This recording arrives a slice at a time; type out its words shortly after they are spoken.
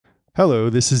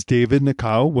Hello, this is David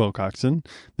Nakao Wilcoxon.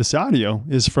 This audio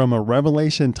is from a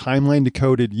Revelation Timeline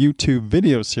Decoded YouTube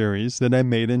video series that I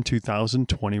made in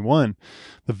 2021.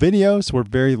 The videos were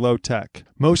very low tech,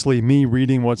 mostly me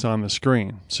reading what's on the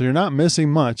screen, so you're not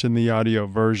missing much in the audio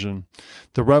version.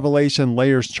 The Revelation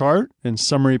Layers chart and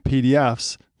summary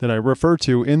PDFs that I refer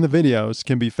to in the videos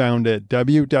can be found at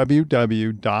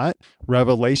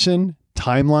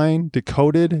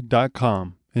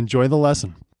www.revelationtimelinedecoded.com. Enjoy the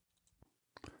lesson.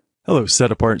 Hello,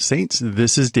 Set Apart Saints.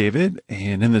 This is David,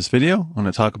 and in this video, I'm going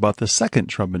to talk about the second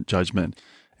trumpet judgment.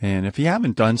 And if you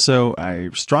haven't done so,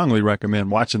 I strongly recommend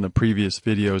watching the previous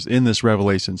videos in this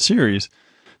Revelation series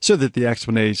so that the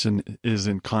explanation is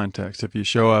in context. If you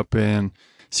show up and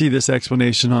see this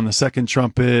explanation on the second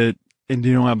trumpet and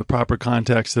you don't have the proper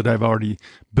context that I've already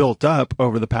built up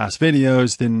over the past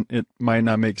videos, then it might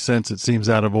not make sense. It seems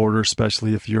out of order,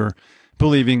 especially if you're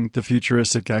believing the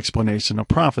futuristic explanation of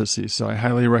prophecy. So I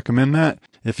highly recommend that.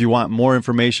 If you want more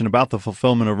information about the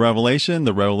fulfillment of Revelation,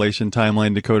 the Revelation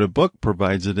Timeline Decoded book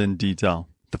provides it in detail.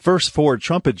 The first four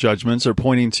trumpet judgments are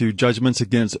pointing to judgments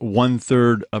against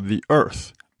 1/3 of the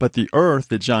earth. But the earth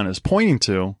that John is pointing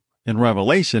to in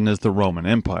Revelation is the Roman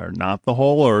Empire, not the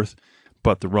whole earth,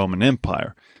 but the Roman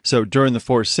Empire. So during the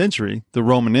 4th century, the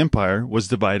Roman Empire was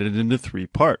divided into three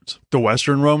parts. The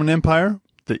Western Roman Empire,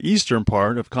 the eastern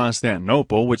part of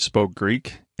Constantinople, which spoke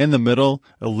Greek, and the middle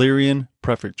Illyrian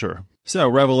prefecture. So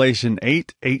Revelation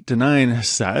 8:8-9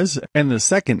 says, "And the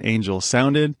second angel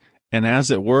sounded, and as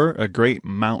it were a great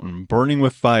mountain burning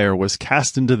with fire was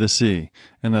cast into the sea,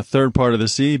 and the third part of the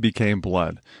sea became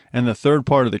blood, and the third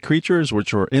part of the creatures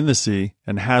which were in the sea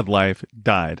and had life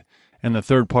died, and the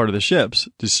third part of the ships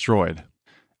destroyed."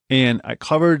 And I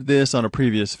covered this on a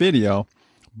previous video,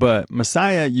 but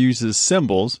Messiah uses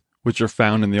symbols which are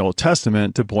found in the Old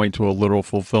Testament to point to a literal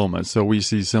fulfillment. So we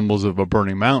see symbols of a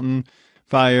burning mountain,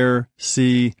 fire,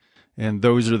 sea, and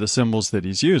those are the symbols that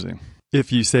he's using.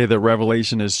 If you say that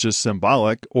Revelation is just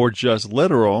symbolic or just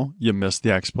literal, you miss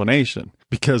the explanation,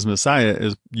 because Messiah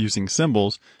is using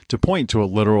symbols to point to a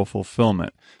literal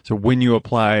fulfillment. So when you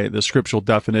apply the scriptural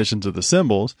definitions of the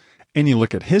symbols and you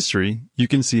look at history, you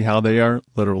can see how they are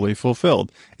literally fulfilled.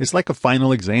 It's like a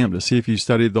final exam to see if you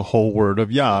studied the whole word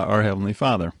of Yah, our Heavenly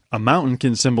Father. A mountain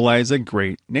can symbolize a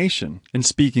great nation. And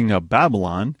speaking of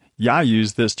Babylon, Yah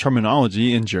used this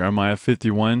terminology in Jeremiah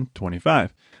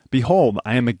 51:25. "Behold,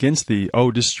 I am against thee, O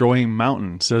destroying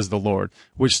mountain, says the Lord,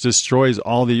 which destroys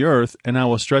all the earth, and I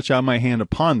will stretch out my hand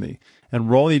upon thee, and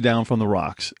roll thee down from the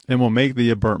rocks, and will make thee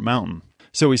a burnt mountain."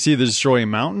 So we see the destroying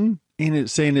mountain, and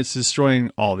it's saying it's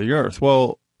destroying all the earth.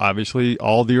 Well, obviously,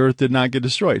 all the earth did not get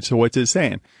destroyed. So what's it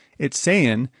saying? It's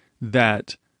saying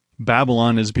that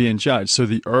Babylon is being judged. So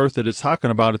the earth that it's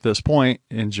talking about at this point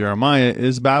in Jeremiah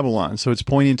is Babylon. So it's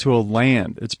pointing to a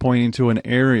land. It's pointing to an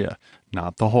area,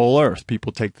 not the whole earth.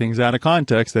 People take things out of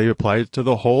context. They apply it to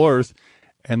the whole earth,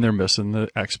 and they're missing the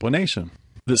explanation.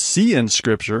 The sea in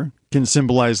Scripture can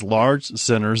symbolize large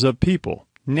centers of people,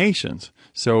 nations.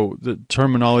 So the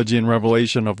terminology in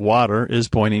Revelation of water is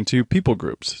pointing to people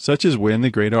groups, such as when the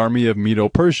great army of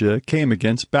Medo-Persia came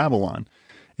against Babylon.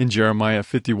 In Jeremiah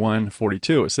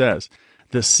 51:42, it says,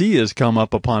 "The sea is come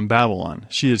up upon Babylon.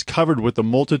 She is covered with the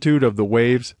multitude of the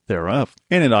waves thereof."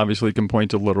 And it obviously can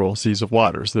point to literal seas of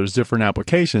waters. There's different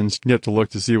applications. You have to look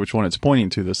to see which one it's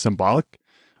pointing to, the symbolic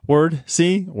word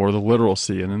sea or the literal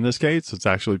sea. And in this case, it's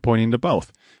actually pointing to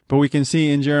both. But we can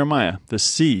see in Jeremiah, the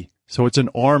sea. So it's an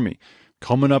army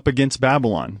coming up against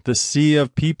Babylon. The sea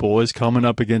of people is coming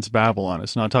up against Babylon.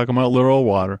 It's not talking about literal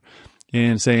water,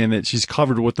 and saying that she's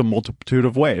covered with the multitude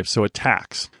of waves, so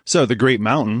attacks. So the great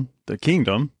mountain, the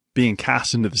kingdom, being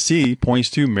cast into the sea points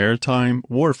to maritime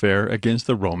warfare against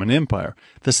the Roman Empire.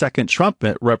 The second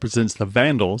trumpet represents the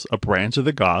Vandals, a branch of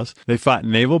the Goths. They fought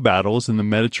naval battles in the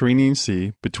Mediterranean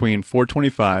Sea between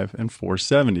 425 and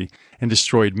 470 and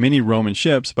destroyed many Roman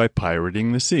ships by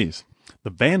pirating the seas. The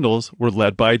Vandals were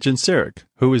led by Genseric,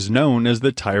 who is known as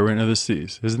the Tyrant of the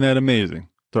Seas. Isn't that amazing?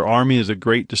 Their army is a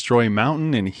great destroying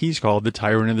mountain, and he's called the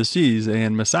Tyrant of the Seas,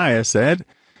 and Messiah said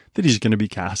that he's going to be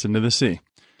cast into the sea.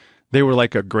 They were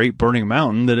like a great burning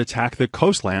mountain that attacked the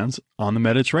coastlands on the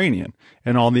Mediterranean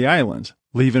and all the islands,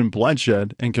 leaving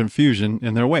bloodshed and confusion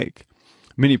in their wake.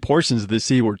 Many portions of the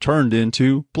sea were turned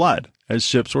into blood, as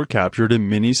ships were captured and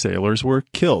many sailors were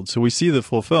killed. So we see the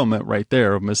fulfillment right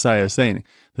there of Messiah saying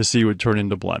the sea would turn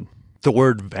into blood. The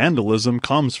word vandalism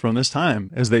comes from this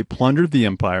time, as they plundered the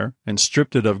empire and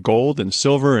stripped it of gold and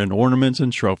silver and ornaments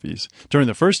and trophies. During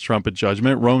the first trumpet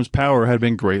judgment, Rome's power had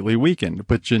been greatly weakened,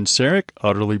 but Genseric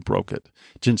utterly broke it.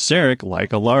 Genseric,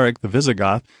 like Alaric the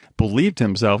Visigoth, believed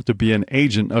himself to be an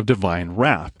agent of divine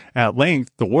wrath. At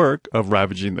length, the work of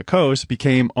ravaging the coast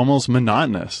became almost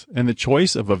monotonous, and the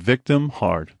choice of a victim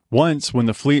hard. Once, when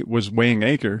the fleet was weighing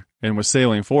anchor and was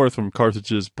sailing forth from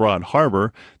Carthage's broad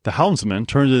harbor, the helmsman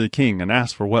turned to the king and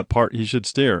asked for what part he should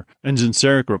steer. And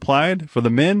Genseric replied, "For the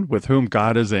men with whom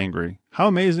God is angry." How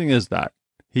amazing is that?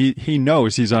 He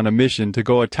knows he's on a mission to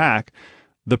go attack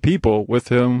the people with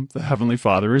whom the Heavenly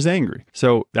Father is angry.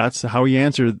 So that's how he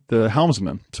answered the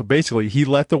helmsman. So basically, he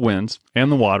let the winds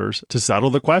and the waters to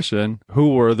settle the question,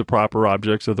 who were the proper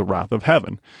objects of the wrath of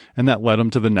heaven? And that led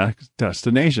him to the next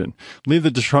destination. Leave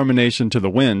the determination to the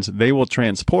winds. They will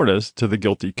transport us to the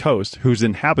guilty coast, whose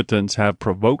inhabitants have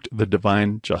provoked the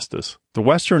divine justice. The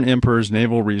Western Emperor's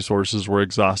naval resources were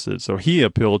exhausted, so he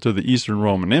appealed to the Eastern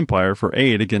Roman Empire for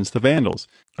aid against the Vandals.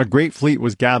 A great fleet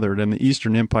was gathered, and the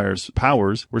Eastern Empire's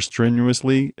powers were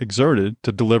strenuously exerted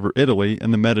to deliver Italy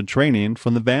and the Mediterranean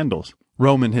from the Vandals.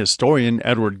 Roman historian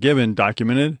Edward Gibbon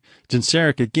documented,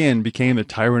 Genseric again became the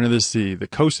tyrant of the sea. The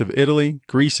coasts of Italy,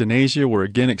 Greece, and Asia were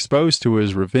again exposed to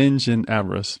his revenge and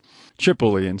avarice.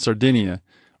 Tripoli and Sardinia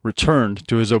returned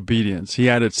to his obedience. He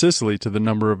added Sicily to the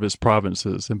number of his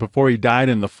provinces, and before he died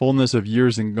in the fullness of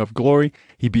years and of glory,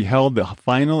 he beheld the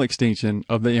final extinction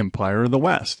of the Empire of the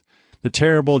West. The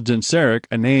terrible Genseric,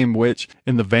 a name which,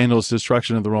 in the Vandals'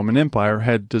 destruction of the Roman Empire,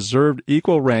 had deserved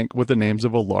equal rank with the names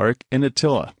of Alaric and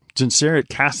Attila. Genseric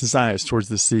cast his eyes towards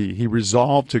the sea. He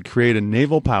resolved to create a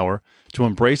naval power to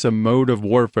embrace a mode of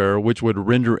warfare which would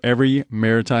render every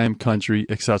maritime country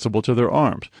accessible to their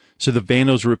arms. So the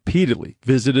Vandals repeatedly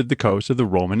visited the coast of the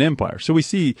Roman Empire. So we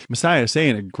see Messiah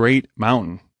saying a great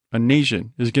mountain, a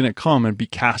nation, is going to come and be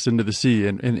cast into the sea.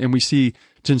 And we see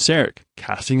Genseric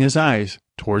casting his eyes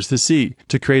towards the sea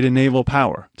to create a naval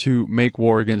power to make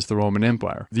war against the Roman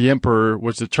Empire. The emperor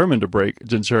was determined to break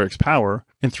Genseric's power,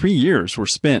 and 3 years were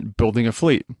spent building a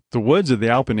fleet. The woods of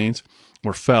the Apennines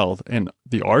were felled, and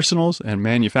the arsenals and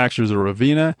manufactures of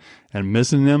Ravenna and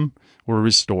Misenum were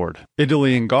restored.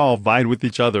 Italy and Gaul vied with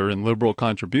each other in liberal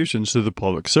contributions to the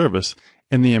public service,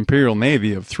 and the imperial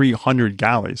navy of 300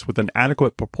 galleys with an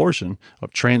adequate proportion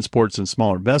of transports and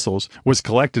smaller vessels was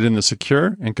collected in the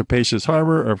secure and capacious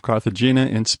harbor of Carthagena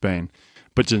in Spain.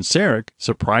 But Genseric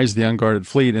surprised the unguarded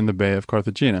fleet in the Bay of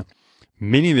Carthagena.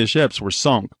 Many of the ships were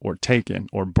sunk or taken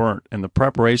or burnt, and the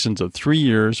preparations of 3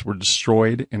 years were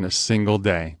destroyed in a single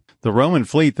day. The Roman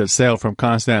fleet that sailed from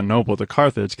Constantinople to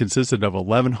Carthage consisted of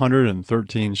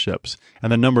 1,113 ships,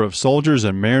 and the number of soldiers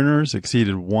and mariners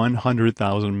exceeded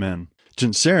 100,000 men.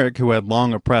 Genseric, who had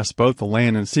long oppressed both the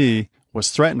land and sea,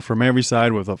 was threatened from every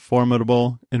side with a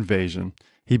formidable invasion.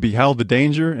 He beheld the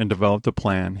danger and developed a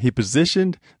plan. He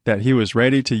positioned that he was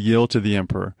ready to yield to the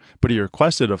emperor, but he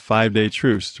requested a 5-day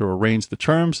truce to arrange the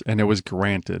terms, and it was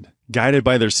granted. Guided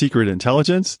by their secret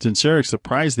intelligence, Genseric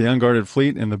surprised the unguarded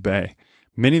fleet in the bay.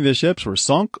 Many of the ships were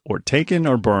sunk or taken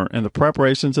or burnt, and the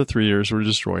preparations of 3 years were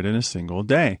destroyed in a single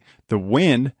day. The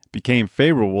wind became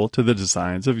favorable to the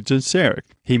designs of Genseric.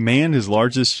 He manned his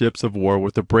largest ships of war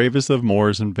with the bravest of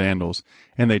Moors and Vandals,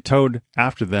 and they towed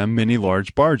after them many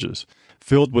large barges,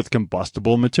 filled with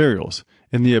combustible materials.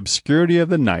 In the obscurity of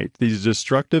the night, these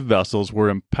destructive vessels were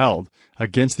impelled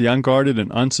against the unguarded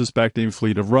and unsuspecting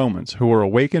fleet of Romans, who were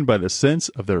awakened by the sense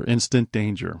of their instant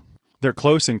danger. Their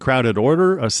close and crowded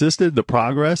order assisted the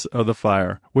progress of the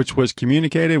fire, which was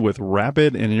communicated with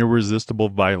rapid and irresistible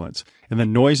violence, and the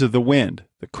noise of the wind,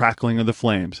 the crackling of the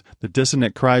flames, the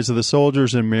dissonant cries of the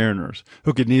soldiers and mariners,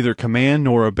 who could neither command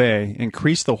nor obey,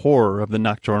 increased the horror of the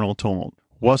nocturnal tumult.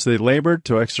 Whilst they labored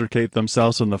to extricate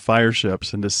themselves from the fire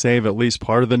ships and to save at least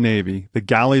part of the navy, the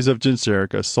galleys of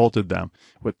Genseric assaulted them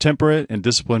with temperate and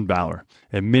disciplined valor,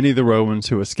 and many of the Romans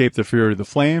who escaped the fury of the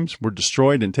flames were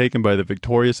destroyed and taken by the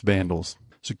victorious Vandals.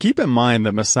 So keep in mind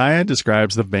that Messiah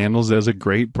describes the Vandals as a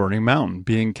great burning mountain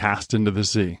being cast into the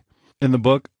sea. In the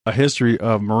book A History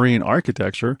of Marine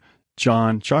Architecture,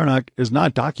 John Charnock is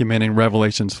not documenting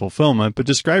Revelation's fulfillment, but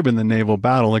describing the naval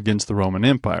battle against the Roman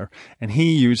Empire, and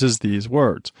he uses these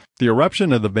words: the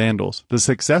eruption of the Vandals, the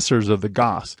successors of the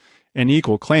Goths, and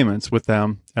equal claimants with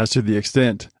them as to the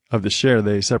extent of the share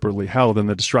they separately held in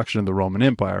the destruction of the Roman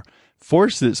Empire,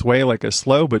 forced its way like a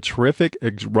slow but terrific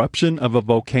eruption of a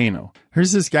volcano.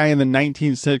 Here's this guy in the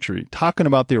 19th century talking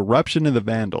about the eruption of the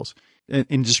Vandals,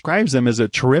 and describes them as a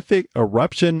terrific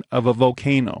eruption of a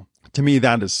volcano. To me,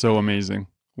 that is so amazing.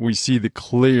 We see the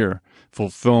clear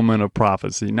fulfillment of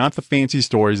prophecy, not the fancy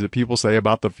stories that people say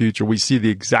about the future. We see the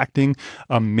exacting,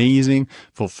 amazing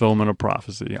fulfillment of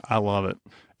prophecy. I love it.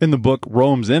 In the book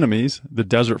Rome's Enemies, The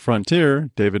Desert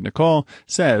Frontier, David Nicole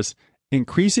says,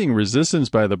 increasing resistance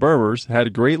by the Berbers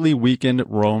had greatly weakened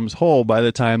Rome's hold by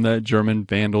the time that German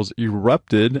Vandals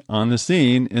erupted on the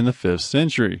scene in the 5th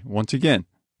century. Once again,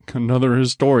 another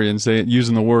historian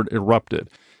using the word erupted.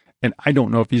 And I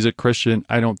don't know if he's a Christian.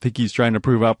 I don't think he's trying to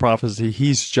prove out prophecy.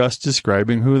 He's just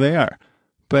describing who they are.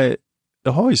 But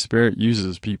the Holy Spirit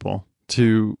uses people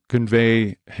to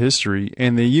convey history,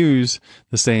 and they use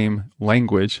the same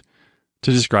language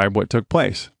to describe what took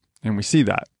place. And we see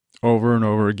that over and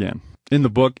over again. In the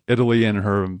book, Italy and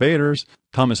Her Invaders,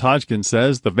 Thomas Hodgkin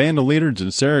says, the Vandal leader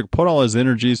Genseric put all his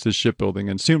energies to shipbuilding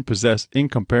and soon possessed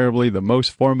incomparably the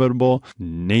most formidable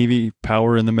navy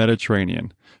power in the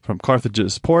Mediterranean. From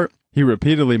Carthage's port, he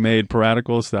repeatedly made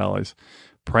piratical sallies,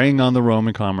 preying on the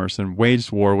Roman commerce, and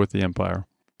waged war with the empire.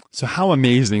 So how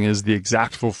amazing is the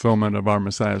exact fulfillment of our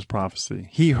Messiah's prophecy?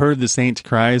 He heard the saints'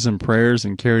 cries and prayers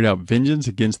and carried out vengeance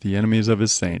against the enemies of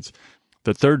his saints.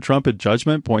 The third trumpet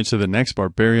judgment points to the next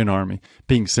barbarian army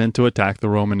being sent to attack the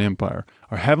Roman Empire.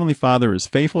 Our Heavenly Father is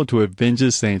faithful to avenge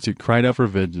his saints who cried out for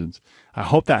vengeance. I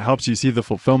hope that helps you see the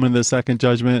fulfillment of the second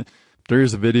judgment. There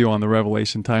is a video on the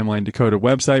Revelation Timeline Decoded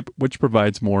website which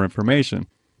provides more information.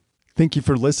 Thank you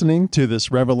for listening to this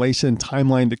Revelation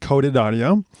Timeline Decoded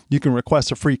audio. You can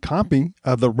request a free copy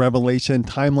of the Revelation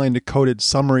Timeline Decoded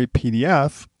Summary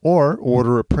PDF or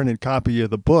order a printed copy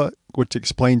of the book which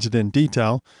explains it in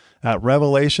detail at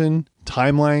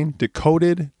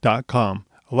revelationtimelinedecoded.com.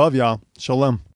 I love y'all. Shalom.